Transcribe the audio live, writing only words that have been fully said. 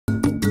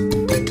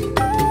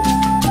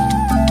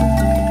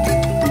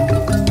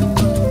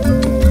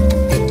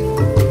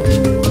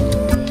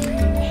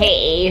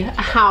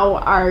How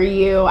are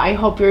you? I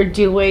hope you're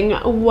doing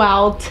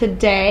well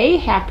today.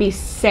 Happy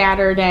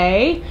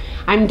Saturday.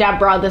 I'm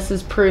Deborah. This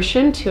is Purusha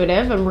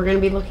Intuitive, and we're going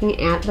to be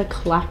looking at the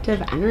collective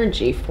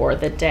energy for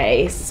the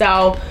day.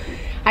 So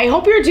I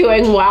hope you're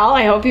doing well.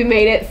 I hope you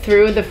made it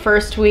through the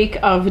first week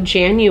of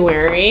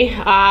January.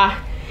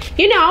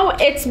 You know,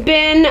 it's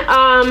been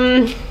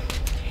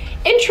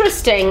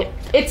interesting.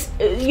 It's,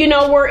 you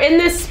know, we're in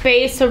this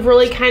space of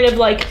really kind of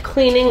like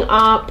cleaning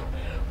up,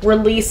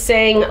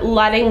 releasing,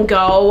 letting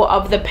go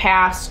of the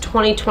past,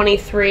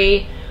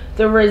 2023,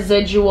 the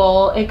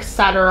residual,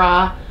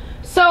 etc.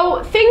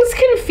 So things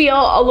can feel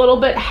a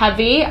little bit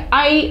heavy.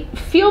 I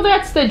feel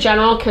that's the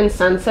general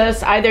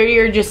consensus. Either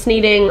you're just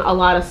needing a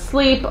lot of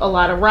sleep, a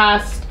lot of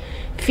rest,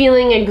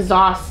 feeling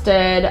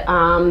exhausted,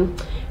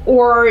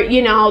 or,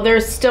 you know,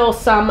 there's still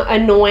some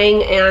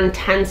annoying and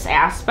tense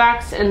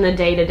aspects in the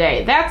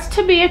day-to-day. That's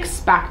to be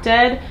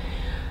expected.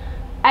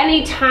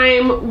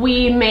 Anytime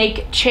we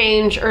make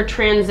change or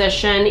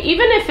transition,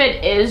 even if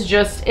it is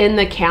just in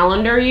the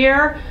calendar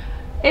year,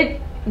 it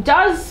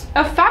does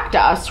affect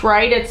us,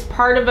 right? It's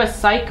part of a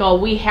cycle.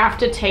 We have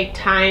to take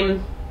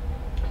time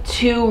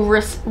to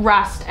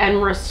rest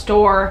and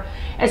restore,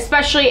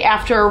 especially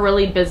after a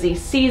really busy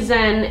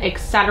season,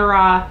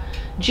 etc.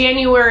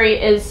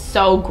 January is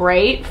so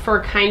great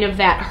for kind of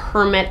that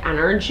hermit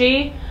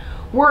energy.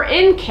 We're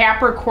in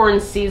Capricorn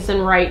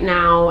season right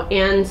now,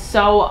 and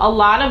so a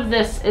lot of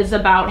this is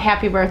about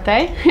happy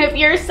birthday if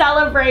you're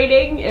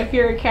celebrating, if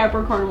you're a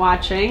Capricorn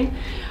watching.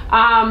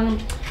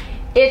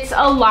 It's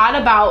a lot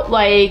about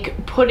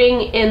like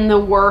putting in the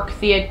work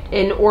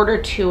in order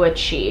to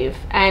achieve,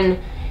 and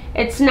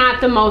it's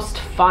not the most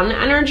fun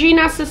energy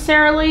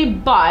necessarily,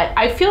 but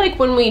I feel like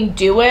when we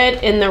do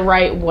it in the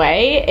right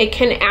way, it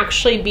can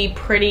actually be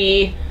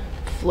pretty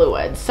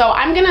fluid. So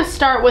I'm gonna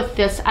start with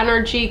this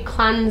energy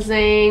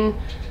cleansing.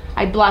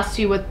 I bless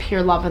you with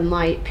pure love and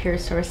light, pure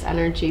source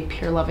energy,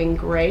 pure loving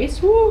grace.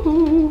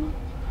 Woohoo!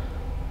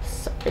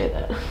 Sorry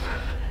that.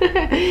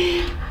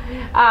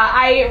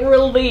 I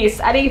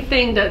release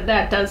anything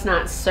that does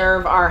not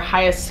serve our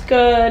highest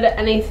good,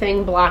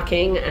 anything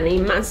blocking any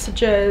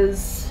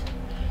messages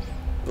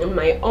in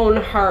my own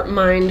heart,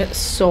 mind,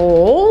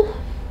 soul,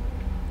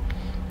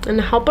 and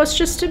help us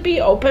just to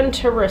be open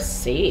to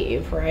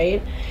receive,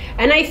 right?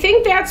 And I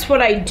think that's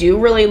what I do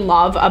really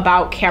love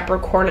about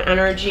Capricorn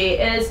energy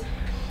is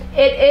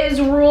it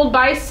is ruled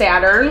by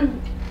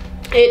Saturn.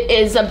 It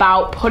is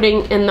about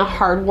putting in the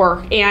hard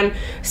work, and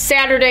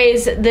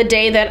Saturday's the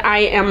day that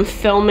I am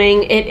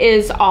filming. It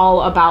is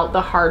all about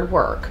the hard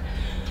work.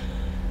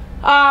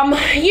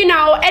 You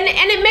know, and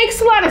it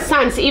makes a lot of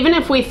sense, even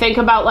if we think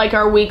about like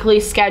our weekly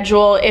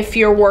schedule. If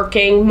you're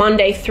working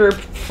Monday through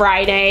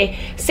Friday,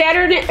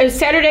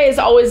 Saturday is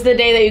always the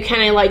day that you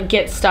kind of like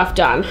get stuff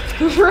done,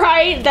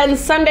 right? Then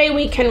Sunday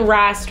we can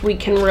rest, we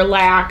can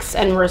relax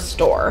and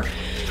restore.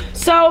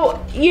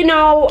 So, you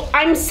know,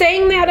 I'm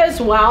saying that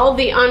as well.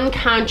 The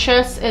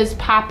unconscious is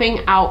popping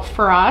out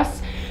for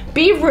us.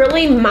 Be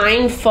really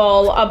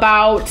mindful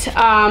about,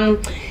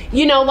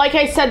 you know, like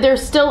I said, there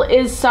still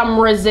is some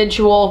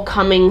residual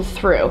coming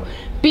through.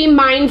 Be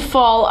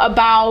mindful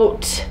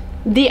about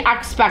the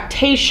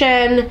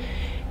expectation.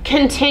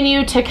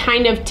 Continue to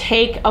kind of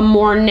take a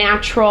more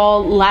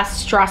natural, less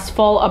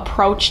stressful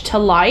approach to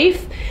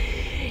life.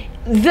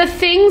 The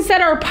things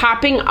that are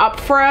popping up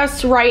for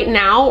us right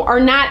now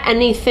are not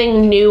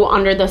anything new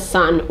under the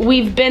sun.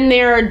 We've been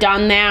there,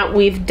 done that.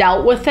 We've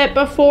dealt with it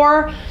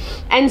before.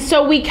 And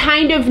so we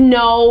kind of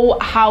know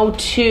how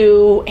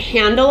to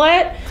handle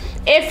it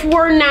if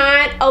we're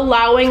not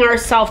allowing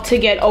ourselves to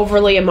get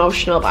overly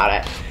emotional about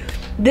it.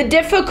 The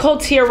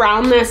difficulty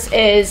around this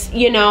is,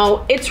 you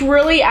know, it's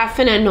really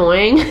effing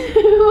annoying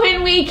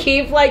when we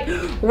keep like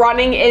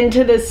running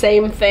into the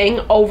same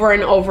thing over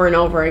and over and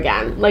over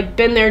again. Like,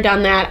 been there,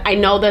 done that. I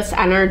know this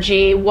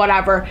energy,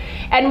 whatever.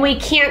 And we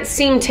can't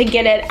seem to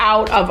get it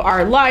out of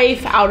our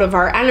life, out of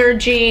our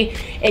energy,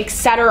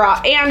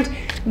 etc. And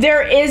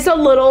there is a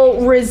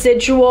little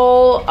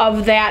residual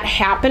of that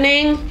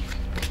happening,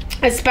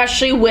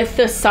 especially with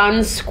the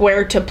sun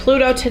square to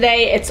Pluto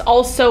today. It's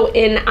also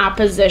in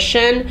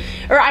opposition,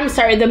 or I'm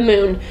sorry, the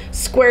moon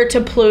square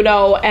to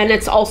Pluto, and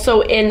it's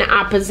also in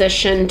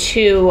opposition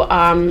to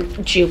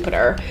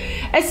Jupiter.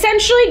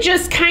 Essentially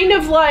just kind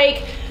of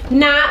like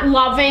not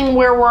loving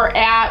where we're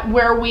at,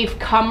 where we've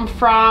come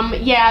from.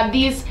 Yeah,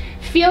 these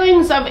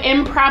feelings of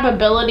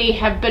improbability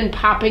have been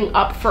popping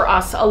up for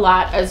us a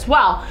lot as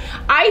well.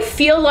 I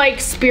feel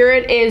like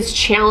Spirit is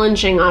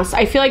challenging us.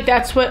 I feel like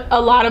that's what a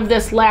lot of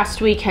this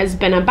last week has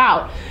been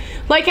about.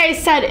 Like I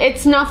said,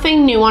 it's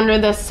nothing new under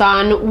the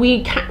sun.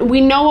 We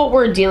know what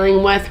we're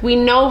dealing with. We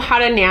know how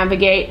to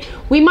navigate.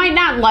 We might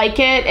not like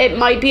it. It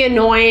might be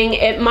annoying.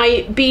 It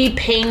might be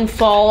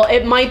painful.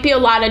 It might be a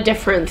lot of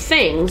different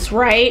things,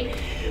 right?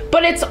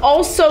 But it's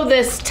also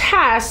this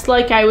test,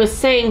 like I was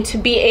saying, to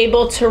be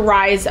able to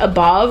rise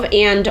above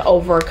and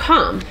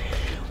overcome.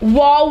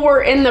 while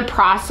we're in the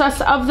process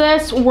of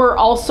this, we're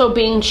also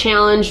being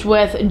challenged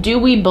with, do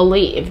we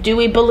believe? Do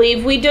we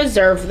believe we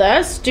deserve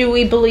this? Do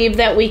we believe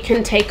that we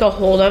can take a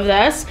hold of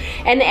this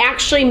and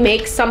actually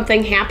make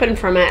something happen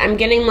from it? I'm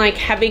getting like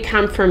heavy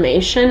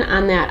confirmation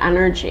on that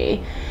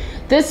energy.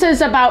 This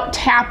is about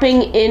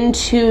tapping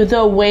into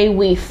the way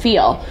we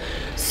feel.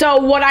 So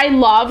what I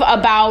love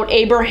about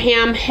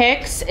Abraham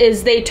Hicks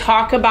is they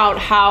talk about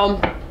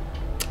how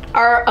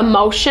our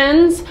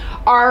emotions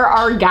are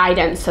our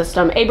guidance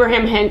system.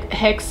 Abraham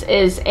Hicks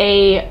is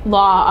a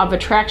law of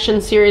attraction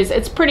series.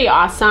 It's pretty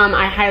awesome.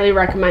 I highly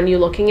recommend you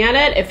looking at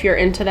it if you're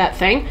into that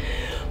thing.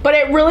 But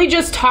it really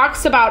just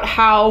talks about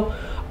how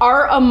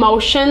our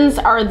emotions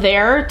are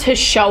there to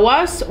show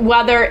us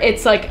whether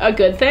it's like a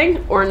good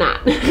thing or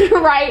not,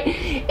 right?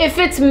 If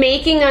it's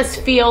making us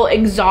feel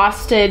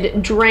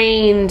exhausted,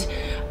 drained,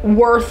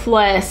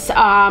 worthless,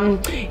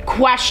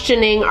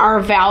 questioning our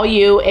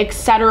value,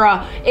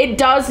 etc., it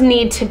does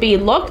need to be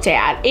looked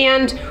at.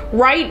 And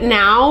right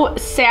now,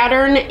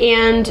 Saturn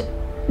and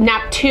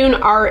Neptune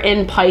are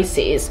in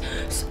Pisces.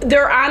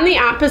 They're on the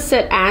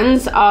opposite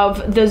ends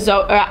of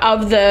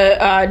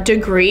the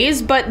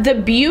degrees, but the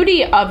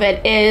beauty of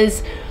it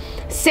is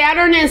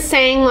Saturn is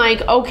saying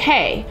like,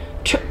 okay,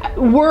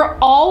 we're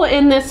all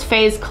in this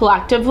phase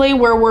collectively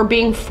where we're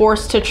being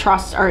forced to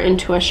trust our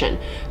intuition.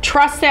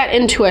 Trust that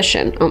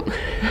intuition.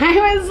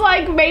 I was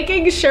like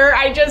making sure.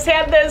 I just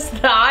had this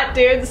thought,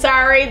 dude.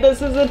 Sorry,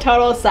 this is a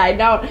total side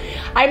note.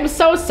 I'm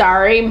so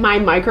sorry. My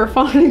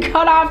microphone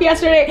cut off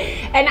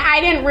yesterday and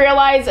I didn't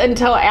realize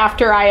until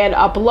after I had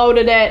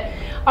uploaded it.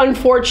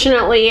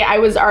 Unfortunately, I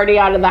was already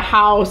out of the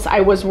house. I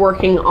was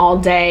working all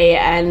day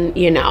and,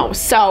 you know,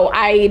 so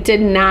I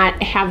did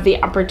not have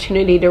the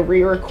opportunity to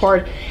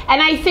re-record.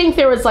 And I think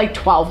there was like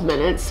 12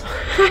 minutes.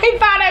 I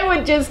thought I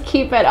would just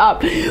keep it up,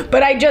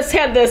 but I just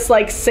had this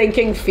like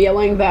sinking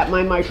feeling that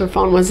my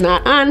microphone was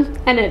not on,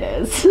 and it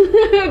is.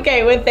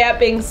 Okay, with that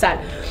being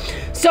said.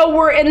 So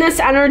we're in this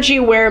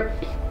energy where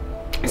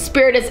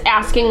Spirit is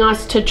asking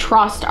us to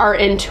trust our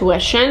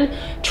intuition,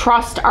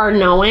 trust our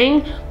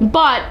knowing,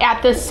 but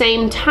at the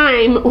same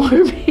time,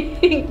 we're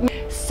being...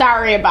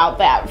 Sorry about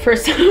that. For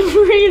some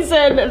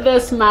reason,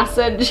 this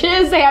message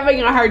is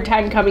having a hard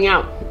time coming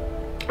out.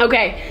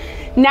 Okay,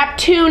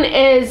 Neptune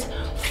is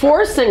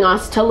forcing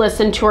us to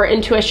listen to our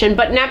intuition,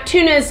 but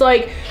Neptune is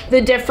like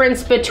the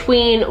difference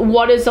between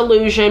what is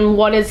illusion,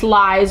 what is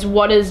lies,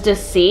 what is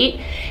deceit,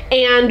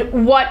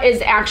 and what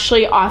is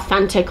actually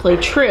authentically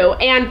true.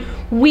 And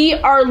we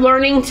are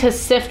learning to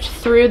sift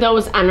through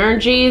those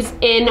energies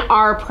in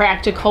our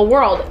practical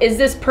world. Is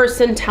this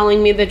person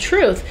telling me the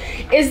truth?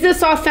 Is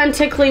this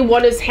authentically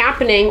what is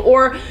happening?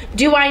 Or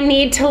do I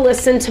need to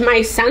listen to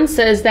my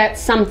senses that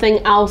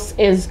something else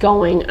is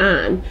going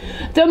on?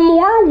 The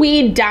more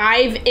we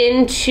dive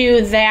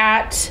into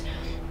that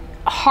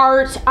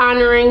heart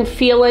honoring,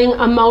 feeling,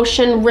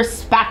 emotion,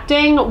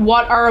 respecting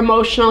what our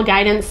emotional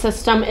guidance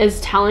system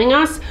is telling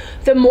us,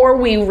 the more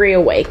we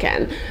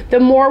reawaken, the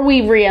more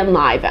we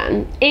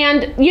re-enliven.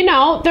 And you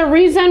know, the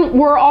reason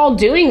we're all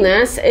doing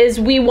this is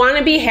we want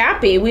to be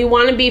happy, we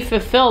want to be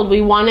fulfilled,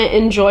 we want to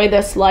enjoy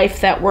this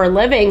life that we're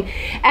living,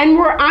 and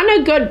we're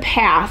on a good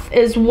path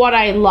is what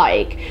I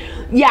like.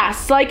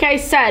 Yes, like I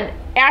said,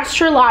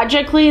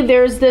 astrologically,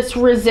 there's this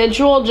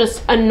residual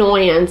just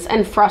annoyance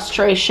and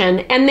frustration,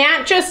 and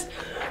that just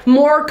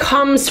more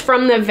comes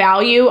from the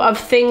value of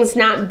things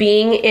not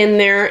being in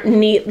their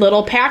neat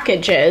little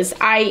packages,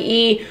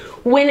 i.e.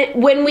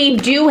 when we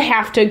do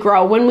have to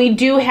grow, when we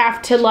do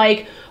have to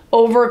like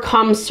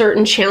overcome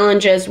certain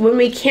challenges, when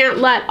we can't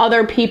let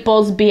other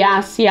people's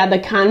BS, the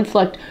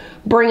conflict,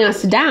 bring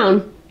us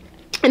down.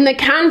 And the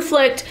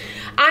conflict,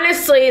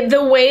 honestly,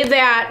 the way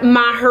that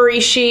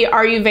Maharishi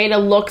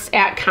Ayurveda looks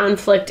at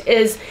conflict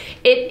is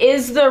it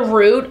is the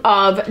root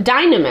of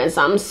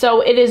dynamism.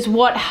 So it is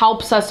what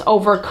helps us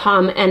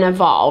overcome and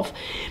evolve.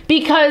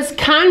 Because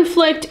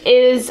conflict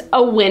is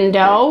a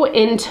window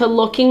into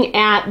looking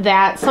at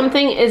that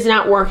something is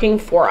not working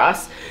for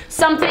us.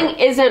 Something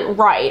isn't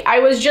right. I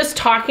was just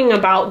talking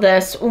about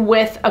this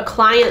with a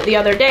client the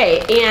other day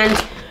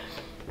and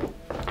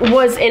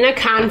was in a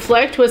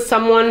conflict with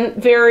someone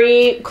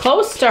very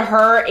close to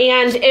her,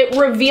 and it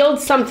revealed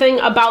something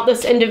about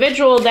this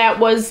individual that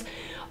was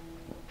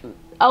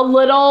a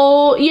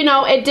little, you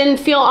know, it didn't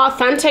feel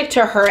authentic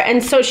to her,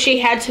 and so she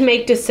had to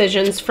make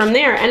decisions from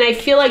there. And I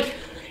feel like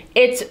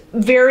it's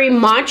very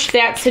much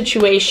that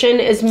situation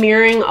is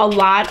mirroring a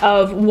lot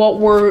of what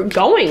we're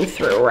going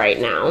through right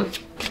now.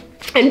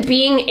 And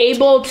being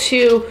able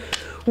to,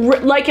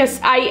 like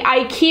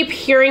I keep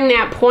hearing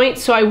that point,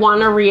 so I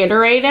want to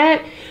reiterate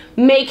it.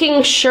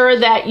 Making sure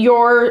that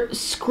you're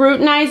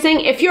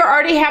scrutinizing, if you're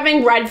already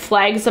having red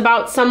flags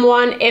about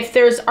someone, if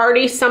there's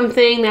already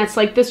something that's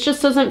like, this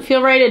just doesn't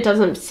feel right, it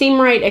doesn't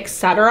seem right,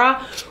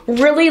 etc.,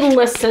 really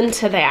listen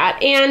to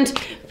that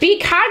and be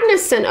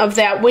cognizant of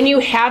that when you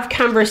have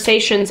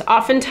conversations.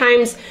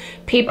 Oftentimes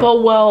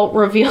People will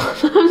reveal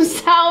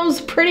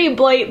themselves pretty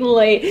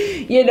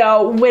blatantly, you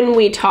know, when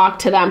we talk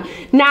to them.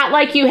 Not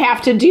like you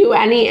have to do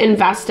any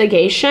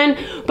investigation,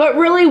 but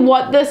really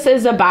what this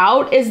is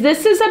about is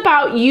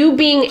you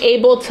being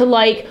able to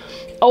like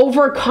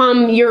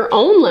overcome your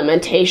own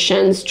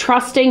limitations,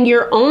 trusting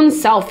your own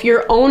self,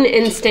 your own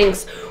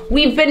instincts.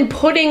 We've been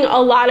putting a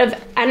lot of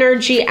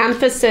energy,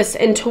 emphasis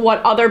into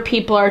what other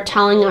people are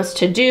telling us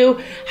to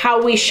do,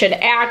 how we should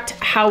act,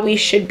 how we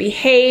should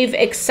behave,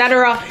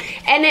 etc.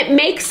 And it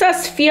makes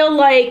us feel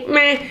like,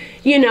 meh,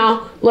 you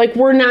know, like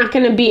we're not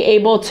going to be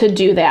able to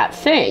do that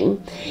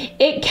thing.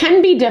 It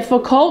can be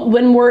difficult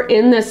when we're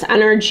in this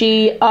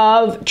energy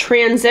of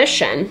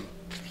transition.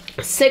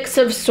 Six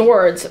of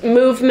Swords,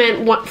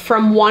 movement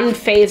from one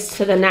phase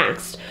to the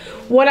next.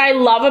 What I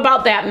love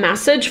about that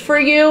message for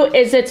you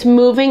is it's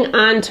moving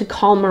on to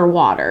calmer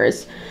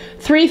waters.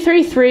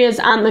 333 is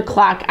on the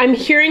clock. I'm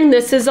hearing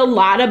this is a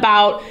lot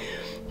about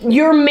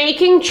you're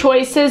making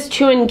choices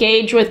to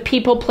engage with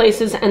people,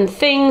 places, and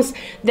things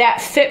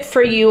that fit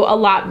for you a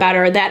lot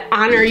better, that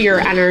honor your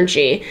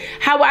energy.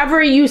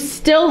 However, you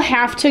still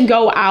have to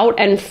go out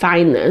and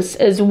find this,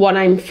 is what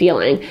I'm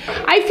feeling.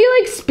 I feel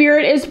like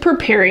Spirit is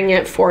preparing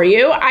it for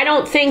you. I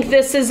don't think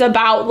this is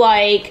about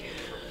like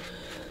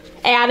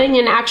adding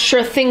an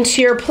extra thing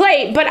to your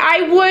plate, but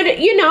I would,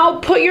 you know,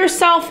 put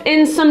yourself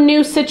in some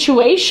new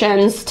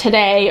situations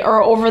today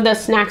or over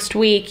this next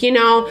week. You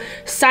know,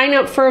 sign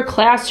up for a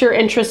class you're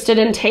interested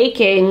in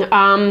taking.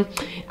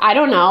 I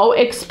don't know,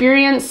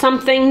 experience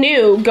something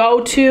new,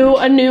 go to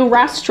a new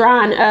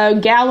restaurant, a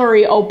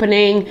gallery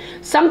opening,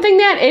 something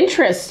that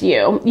interests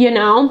you, you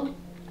know,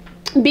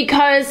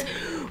 because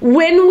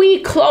when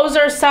we close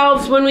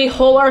ourselves, when we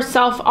hold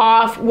ourselves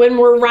off, when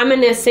we're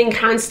reminiscing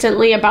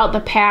constantly about the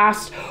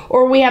past,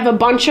 or we have a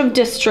bunch of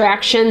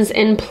distractions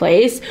in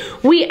place,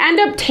 we end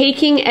up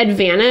taking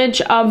advantage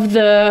of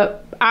the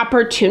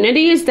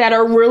opportunities that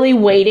are really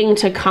waiting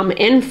to come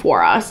in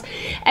for us.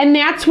 And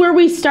that's where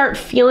we start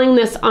feeling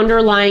this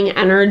underlying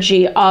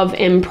energy of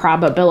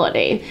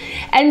improbability.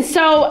 And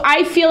so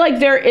I feel like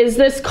there is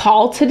this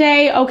call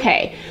today,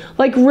 okay,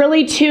 like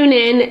really tune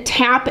in,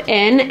 tap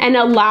in, and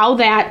allow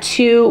that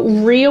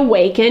to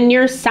reawaken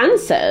your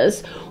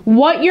senses,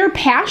 what you're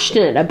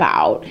passionate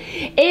about.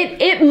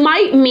 It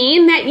might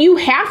mean that you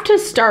have to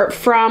start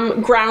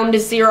from ground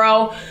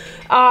zero,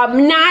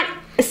 not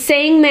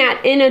saying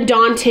that in a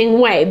daunting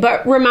way,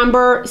 but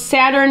remember,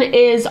 Saturn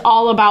is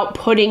all about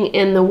putting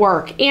in the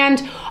work.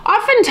 And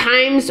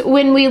oftentimes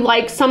when we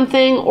like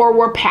something or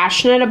we're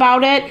passionate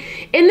about it,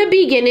 in the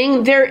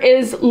beginning, there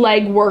is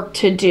legwork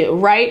to do,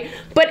 right?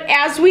 But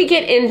as we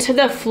get into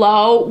the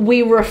flow,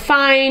 we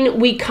refine,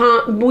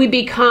 we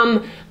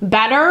become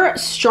better,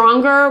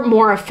 stronger,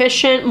 more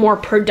efficient, more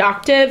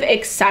productive,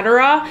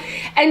 etc.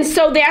 And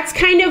so that's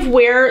kind of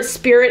where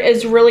Spirit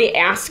is really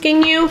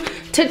asking you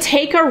to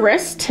take a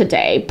risk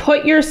today.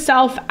 Put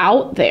yourself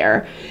out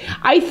there.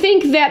 I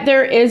think that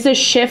there is a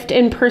shift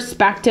in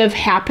perspective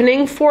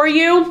happening for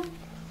you.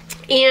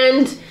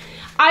 And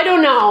I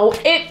don't know,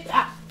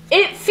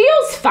 it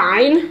feels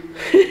fine.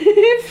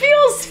 It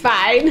feels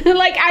fine.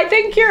 Like, I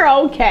think you're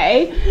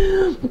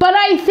okay. But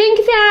I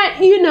think that,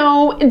 you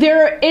know,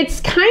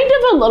 it's kind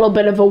of a little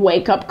bit of a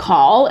wake-up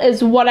call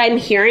is what I'm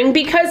hearing,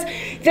 because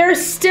there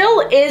still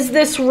is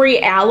this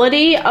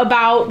reality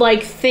about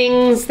like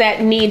things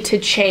that need to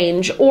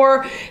change,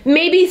 or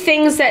maybe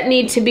things that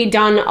need to be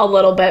done a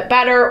little bit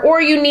better,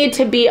 or you need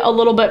to be a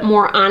little bit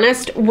more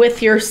honest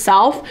with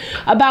yourself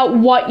about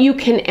what you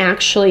can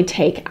actually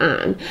take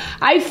on.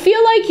 I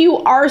feel like you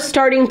are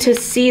starting to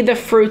see the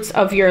fruits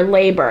of your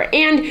labor,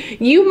 and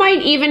you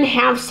might even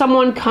have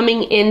someone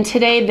coming in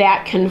today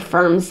that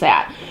confirms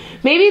that.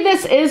 Maybe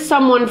this is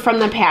someone from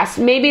the past.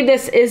 Maybe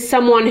this is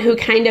someone who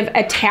kind of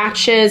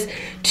attaches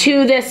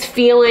to this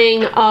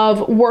feeling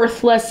of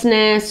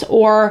worthlessness,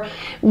 or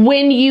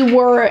when you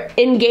were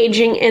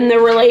engaging in the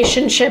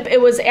relationship, it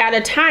was at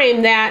a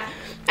time that,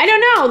 I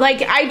don't know,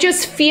 like, I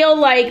just feel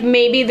like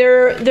maybe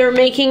they're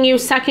making you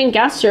second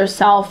guess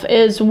yourself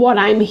is what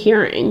I'm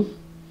hearing.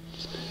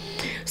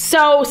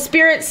 So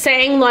Spirit's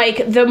saying,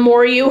 like, the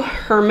more you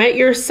hermit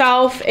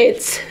yourself,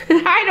 it's,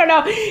 I don't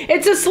know,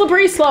 it's a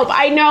slippery slope.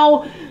 I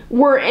know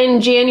we're in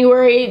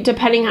January,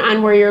 depending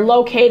on where you're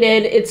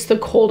located, it's the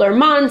colder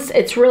months.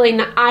 It's really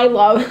not, I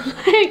love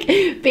like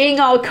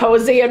being all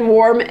cozy and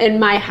warm in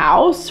my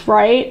house,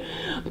 right?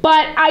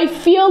 But I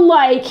feel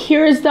like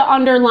here's the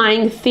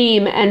underlying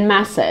theme and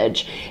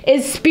message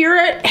is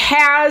Spirit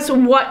has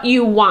what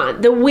you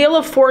want. The Wheel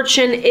of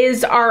Fortune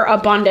is our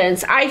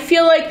abundance. I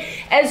feel like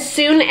as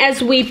soon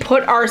as we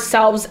put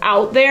ourselves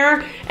out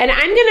there, and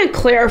I'm going to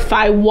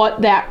clarify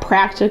what that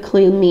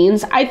practically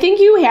means. I think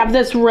you have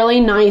this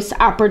really nice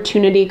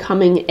opportunity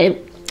coming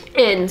in.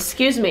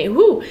 Excuse me.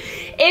 Woo.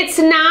 It's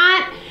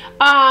not,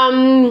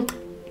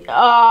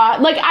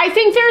 like, I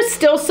think there's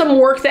still some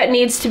work that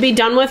needs to be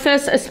done with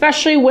this,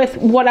 especially with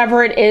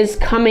whatever it is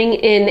coming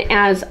in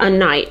as a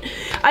knight.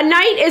 A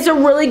knight is a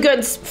really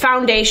good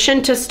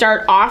foundation to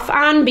start off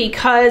on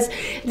because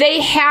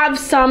they have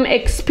some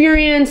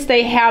experience,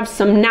 they have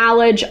some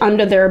knowledge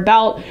under their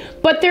belt,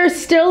 but there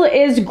still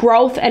is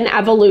growth and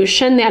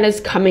evolution that is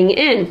coming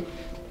in.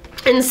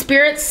 And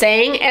Spirit's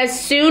saying, as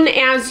soon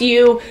as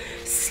you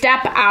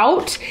step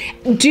out,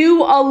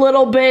 do a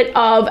little bit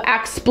of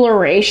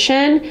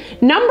exploration.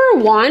 Number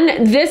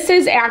one, this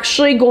is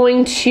actually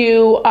going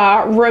to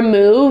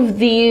remove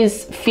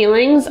these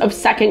feelings of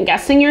second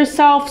guessing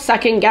yourself,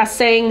 second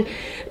guessing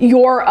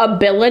your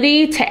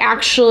ability to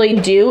actually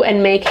do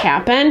and make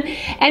happen.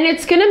 And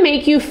it's going to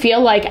make you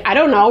feel like, I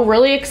don't know,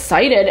 really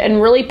excited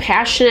and really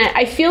passionate.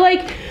 I feel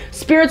like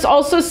Spirit's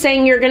also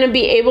saying you're going to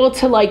be able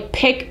to like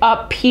pick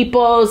up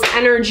people's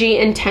energy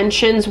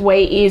intentions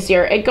way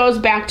easier. It goes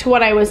back to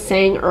what I was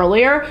saying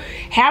earlier.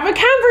 Have a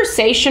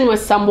conversation with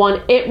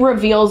someone. It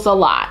reveals a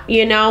lot,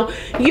 you know?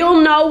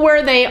 You'll know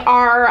where they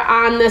are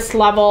on this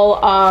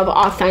level of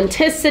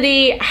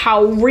authenticity,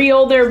 how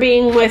real they're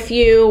being with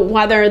you,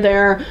 whether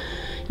they're,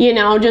 you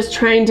know, just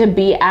trying to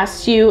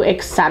BS you,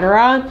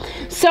 etc.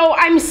 So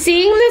I'm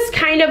seeing this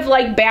kind of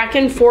like back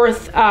and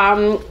forth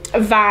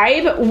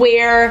vibe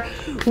where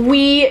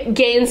we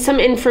gain some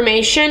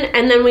information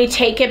and then we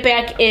take it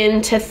back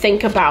in to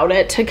think about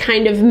it, to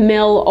kind of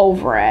mill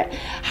over it.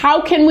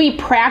 How can we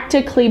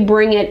practically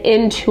bring it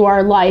into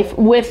our life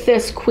with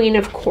this Queen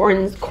of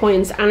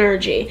Coins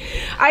energy?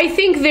 I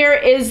think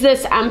there is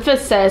this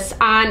emphasis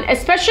on,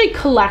 especially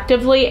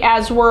collectively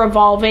as we're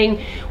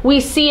evolving,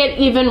 we see it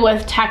even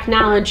with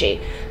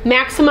technology.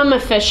 Maximum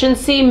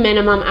efficiency,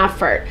 minimum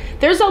effort.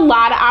 There's a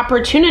lot of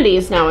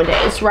opportunities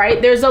nowadays,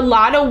 right? There's a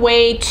lot of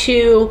way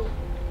to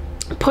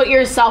put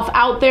yourself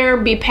out there,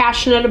 be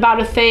passionate about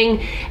a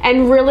thing,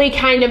 and really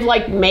kind of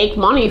like make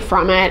money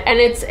from it. And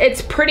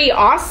it's pretty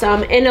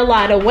awesome in a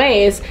lot of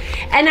ways.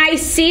 And I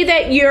see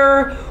that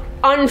you're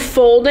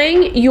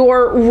unfolding,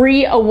 you're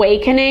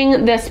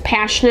reawakening this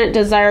passionate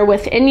desire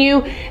within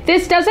you.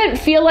 This doesn't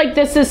feel like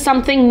this is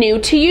something new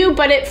to you,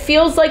 but it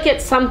feels like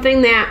it's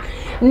something that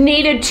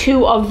needed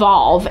to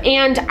evolve.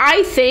 And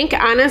I think,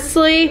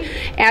 honestly,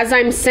 as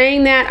I'm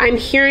saying that, I'm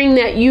hearing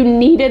that you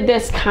needed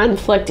this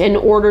conflict in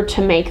order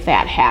to make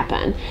that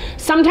happen.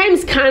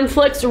 Sometimes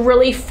conflicts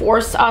really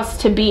force us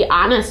to be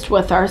honest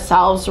with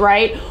ourselves,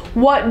 right?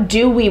 What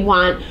do we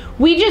want?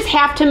 We just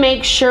have to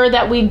make sure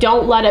that we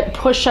don't let it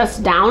push us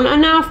down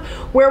enough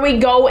where we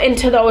go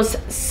into those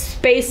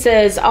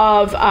spaces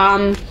of,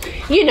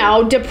 you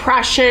know,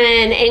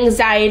 depression,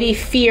 anxiety,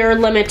 fear,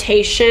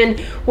 limitation,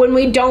 when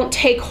we don't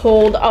take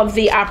hold of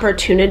the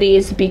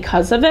opportunities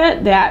because of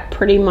it. That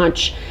pretty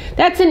much,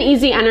 that's an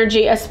easy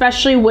energy,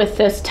 especially with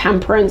this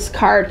Temperance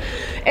card,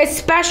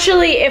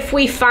 especially if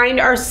we find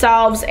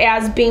ourselves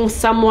as being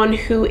someone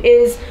who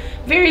is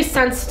very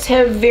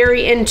sensitive,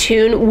 very in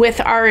tune with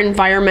our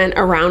environment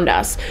around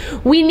us.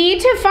 We need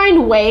to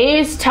find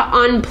ways to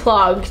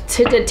unplug,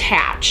 to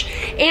detach.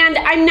 And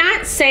I'm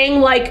not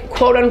saying like,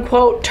 quote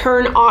unquote,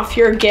 turn off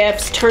your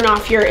gifts, turn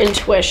off your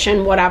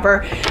intuition,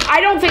 whatever.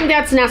 I don't think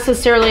that's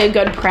necessarily a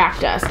good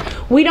practice.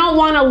 We don't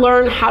want to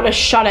learn how to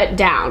shut it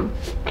down.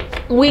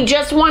 We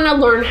just want to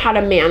learn how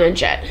to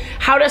manage it,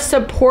 how to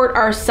support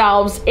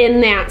ourselves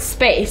in that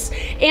space.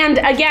 And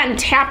again,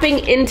 tapping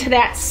into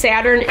that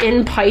Saturn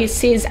in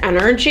Pisces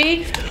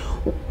energy.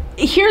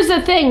 Here's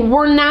the thing,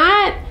 we're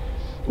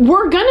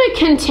going to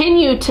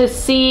continue to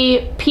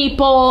see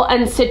people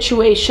and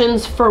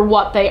situations for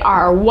what they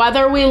are,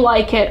 whether we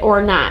like it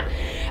or not.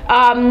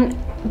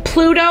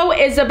 Pluto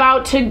is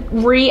about to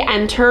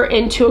re-enter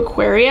into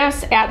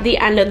Aquarius at the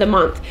end of the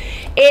month.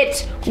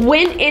 It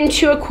went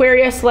into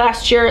Aquarius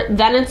last year,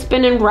 then it's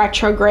been in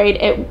retrograde.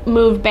 It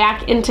moved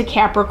back into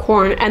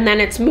Capricorn, and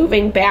then it's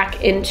moving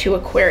back into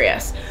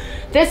Aquarius.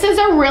 This is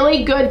a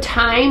really good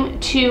time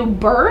to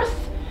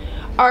birth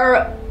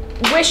our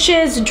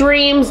wishes,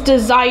 dreams,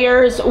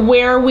 desires,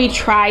 where we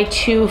try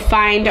to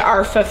find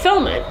our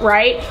fulfillment,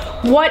 right?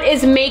 What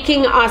is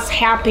making us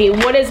happy?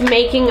 What is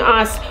making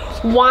us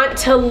want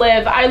to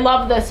live? I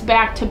love this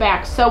back to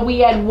back. So we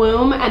had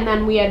womb and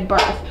then we had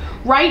birth.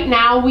 Right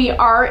now we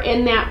are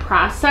in that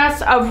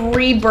process of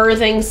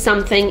rebirthing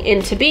something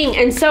into being.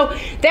 And so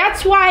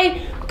that's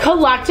why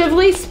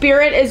collectively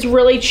Spirit is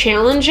really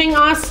challenging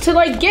us to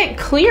like get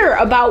clear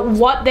about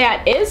what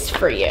that is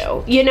for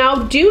you. You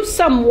know, do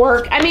some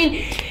work. I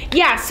mean,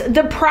 yes,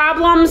 the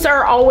problems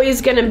are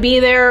always going to be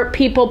there,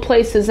 people,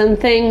 places, and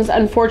things.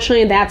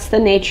 Unfortunately, that's the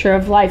nature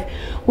of life.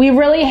 We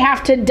really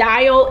have to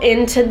dial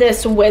into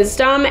this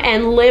wisdom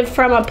and live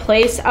from a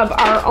place of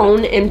our own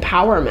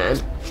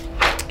empowerment.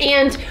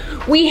 And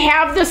we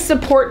have the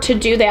support to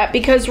do that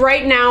because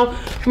right now,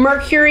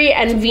 Mercury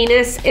and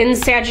Venus in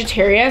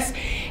Sagittarius,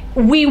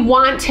 we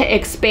want to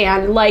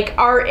expand. Like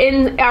our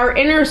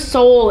inner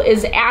soul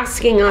is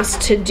asking us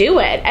to do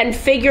it and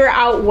figure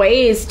out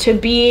ways to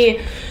be,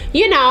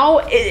 you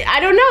know, I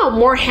don't know,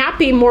 more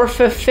happy, more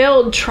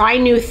fulfilled, try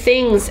new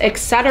things,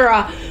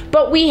 etc.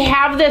 But we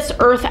have this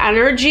earth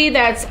energy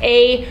that's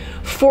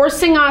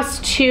forcing us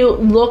to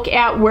look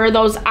at where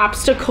those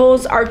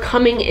obstacles are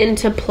coming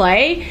into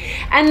play.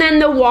 And then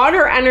the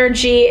water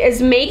energy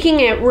is making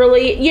it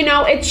really, you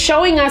know, it's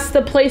showing us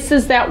the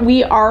places that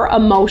we are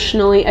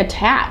emotionally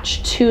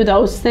attached to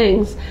those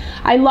things.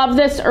 I love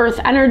this earth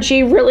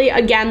energy, really,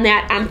 again,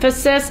 that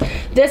emphasis.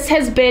 This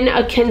has been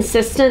a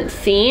consistent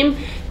theme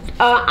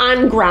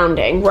on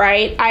grounding,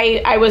 right?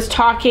 I was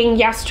talking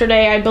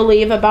yesterday, I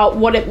believe, about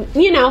what it,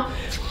 you know,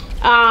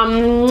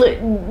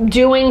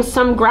 doing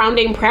some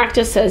grounding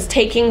practices,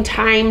 taking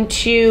time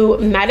to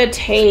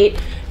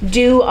meditate,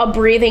 do a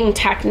breathing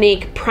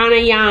technique.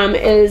 Pranayama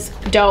is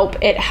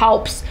dope. It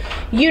helps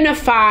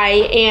unify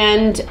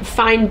and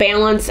find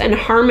balance and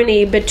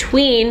harmony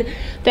between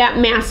that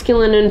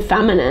masculine and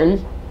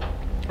feminine.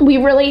 We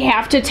really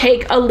have to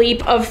take a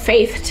leap of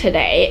faith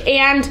today.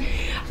 And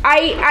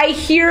I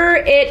hear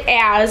it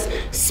as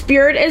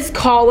spirit is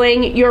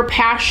calling your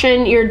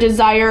passion, your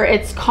desire.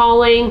 It's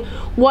calling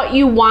what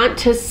you want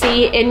to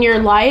see in your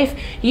life.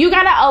 You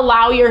got to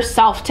allow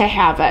yourself to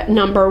have it,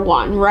 number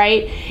one,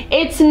 right?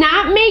 It's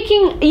not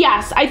making,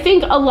 yes, I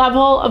think a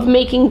level of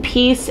making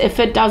peace, if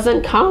it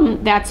doesn't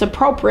come, that's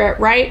appropriate,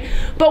 right?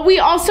 But we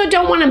also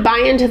don't want to buy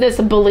into this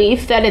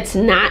belief that it's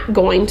not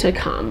going to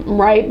come,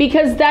 right?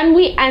 Because then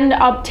we end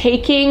up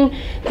taking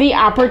the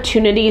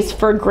opportunities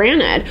for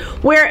granted,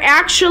 where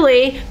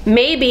actually,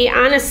 maybe,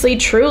 honestly,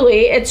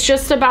 truly, it's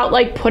just about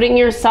like putting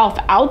yourself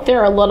out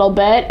there a little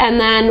bit, and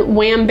then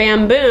wham,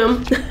 bam,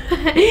 boom,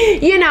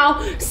 you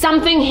know,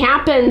 something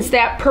happens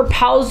that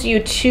propels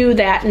you to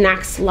that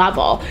next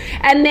level.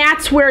 And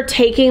that's where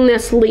taking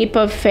this leap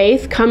of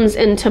faith comes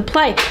into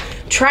play.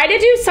 Try to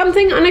do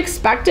something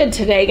unexpected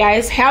today,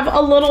 guys. Have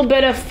a little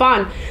bit of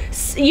fun.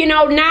 You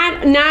know,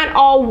 not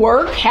all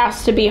work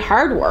has to be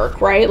hard work,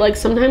 right? Like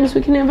sometimes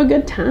we can have a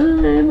good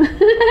time.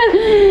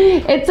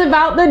 It's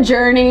about the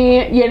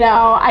journey, you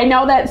know. I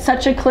know that's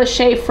such a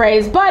cliche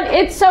phrase, but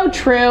it's so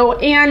true.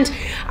 And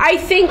I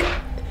think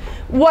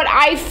what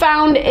I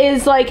found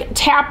is like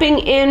tapping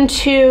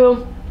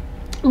into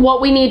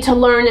what we need to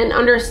learn and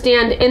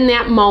understand in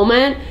that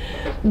moment,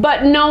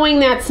 but knowing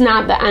that's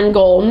not the end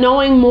goal,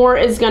 knowing more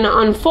is going to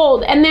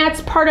unfold. And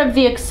that's part of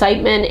the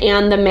excitement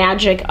and the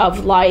magic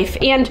of life.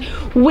 And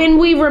when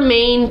we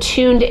remain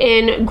tuned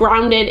in,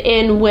 grounded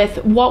in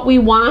with what we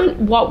want,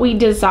 what we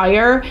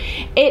desire,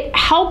 it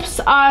helps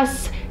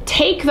us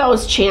take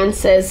those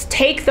chances,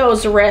 take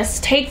those risks,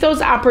 take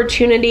those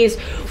opportunities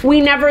we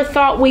never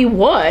thought we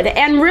would,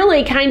 and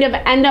really kind of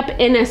end up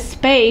in a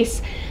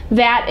space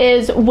that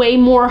is way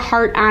more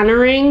heart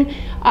honoring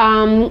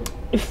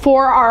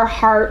for our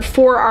heart,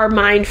 for our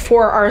mind,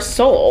 for our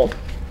soul.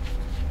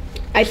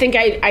 I think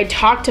I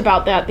talked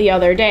about that the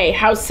other day,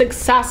 how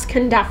success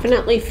can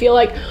definitely feel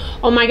like,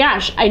 oh my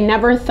gosh, I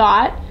never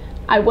thought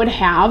I would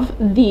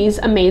have these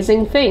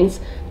amazing things.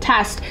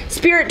 Test.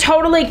 Spirit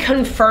totally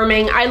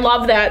confirming. I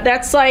love that.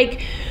 That's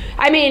like,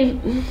 I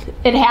mean,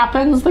 it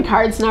happens. The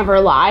cards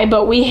never lie,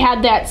 but we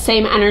had that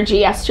same energy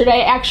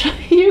yesterday.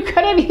 Actually, you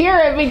couldn't hear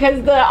it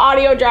because the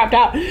audio dropped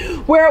out,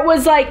 where it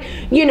was like,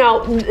 you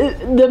know,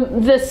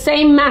 the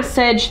same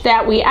message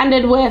that we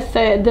ended with,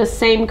 the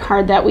same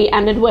card that we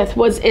ended with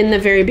was in the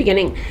very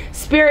beginning.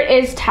 Spirit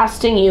is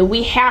testing you.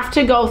 We have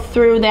to go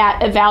through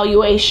that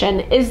evaluation.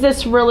 Is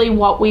this really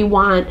what we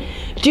want?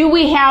 Do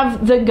we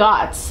have the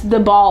guts, the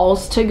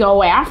balls to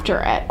go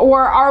after it?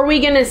 Or are we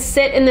going to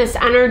sit in this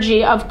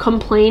energy of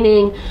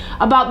complaining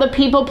about the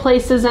people,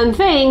 places, and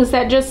things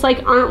that just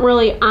like aren't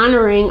really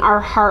honoring our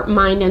heart,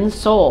 mind, and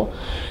soul?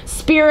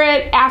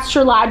 Spirit,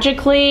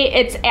 astrologically,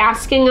 it's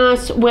asking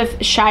us with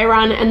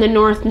Chiron and the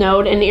North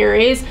Node in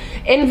Aries,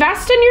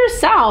 invest in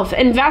yourself,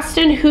 invest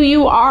in who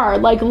you are,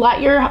 like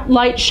let your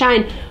light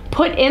shine.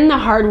 Put in the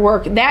hard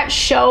work. That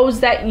shows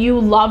that you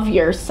love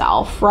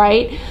yourself,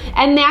 right?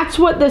 And that's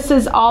what this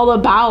is all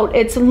about.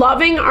 It's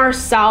loving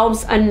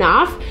ourselves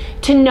enough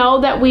to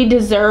know that we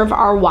deserve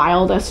our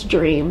wildest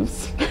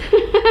dreams.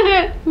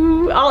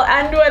 I'll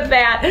end with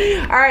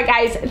that. All right,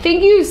 guys,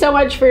 thank you so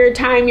much for your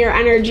time, your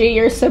energy,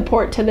 your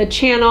support to the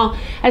channel,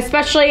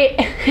 especially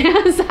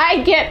as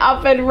I get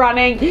up and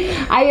running.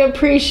 I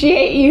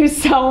appreciate you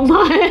so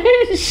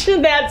much.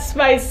 That's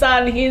my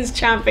son. He's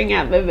chomping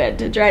at the bit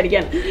to try it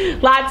again.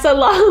 Lots of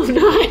love.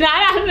 No,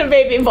 not on the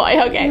baby boy.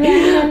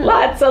 Okay.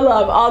 Lots of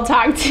love. I'll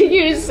talk to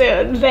you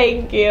soon.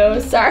 Thank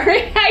you.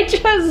 Sorry, I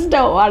just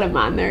don't want him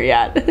on there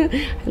yet.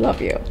 I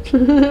love you.